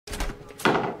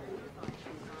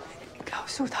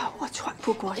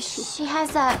She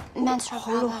has menstrual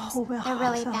problems. They're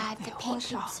really bad. The pain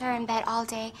keeps her in bed all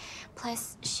day.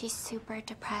 Plus, she's super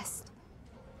depressed.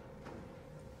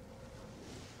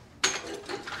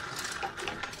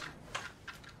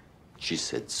 She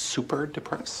said super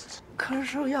depressed? She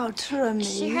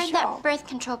heard that birth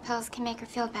control pills can make her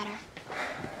feel better.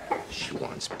 She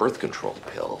wants birth control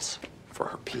pills for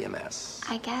her PMS.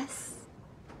 I guess.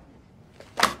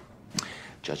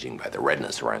 Judging by the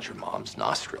redness around your mom's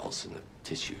nostrils and the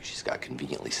tissue she's got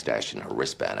conveniently stashed in her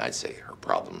wristband, I'd say her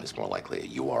problem is more likely a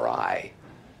URI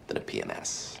than a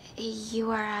PMS. A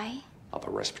URI? Upper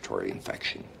respiratory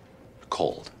infection.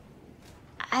 Cold.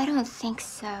 I don't think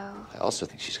so. I also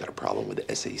think she's got a problem with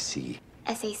SAC.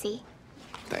 SAC?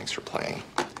 Thanks for playing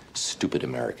stupid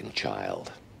American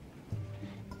child.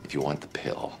 If you want the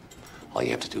pill, all you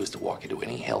have to do is to walk into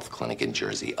any health clinic in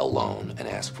Jersey alone and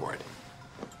ask for it.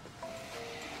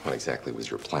 What exactly was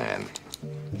your plan?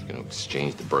 You're going to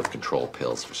exchange the birth control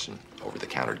pills for some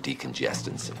over-the-counter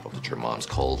decongestants and hope that your mom's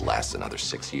cold lasts another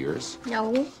 6 years?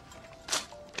 No.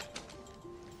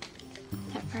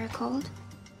 That for a cold?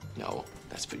 No,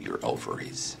 that's for your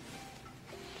ovaries.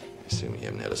 I assume you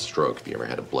haven't had a stroke. Have you ever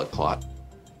had a blood clot?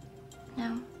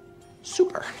 No.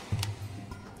 Super.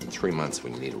 In 3 months,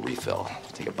 when you need a refill,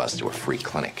 take a bus to a free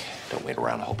clinic. Don't wait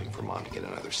around hoping for mom to get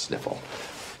another sniffle.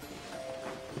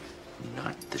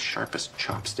 Not the sharpest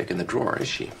chopstick in the drawer, is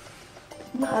she?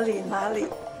 哪里？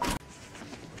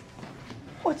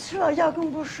我吃了药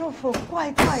更不舒服，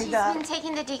怪怪的。 She's been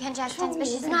taking the decongestants, but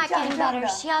she's not getting better.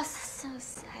 She also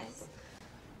says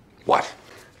What?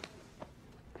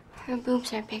 her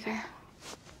boobs are bigger.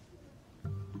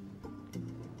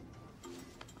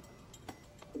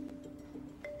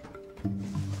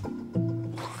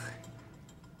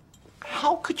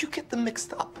 How could you get them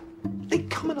mixed up? They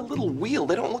come in a little wheel.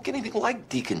 They don't look anything like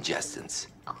decongestants.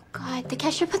 Oh, God. The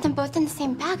cashier put them both in the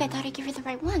same bag. I thought I'd give her the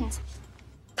right ones.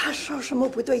 他说什么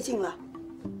不对劲了？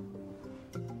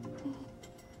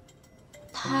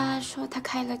他说他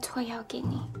开了错药给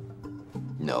你。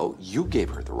 No, you gave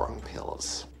her the wrong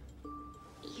pills.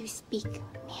 You speak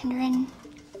Mandarin?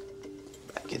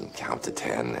 I can count to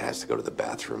 10, has to go to the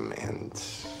bathroom, and...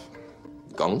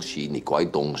 恭喜你快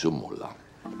动手了。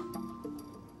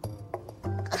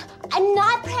 I'm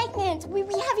not pregnant. We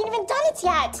haven't even done it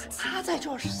yet. 他在这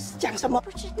讲什么？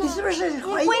你是不是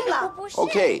怀孕了？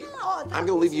 Okay, I'm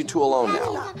gonna leave you two alone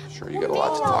now. Sure, you got a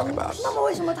lot to talk about. 那么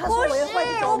为什么他说我要坏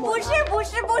的周末？不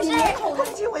是。你没口风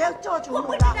气，我要做主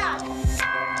母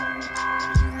了。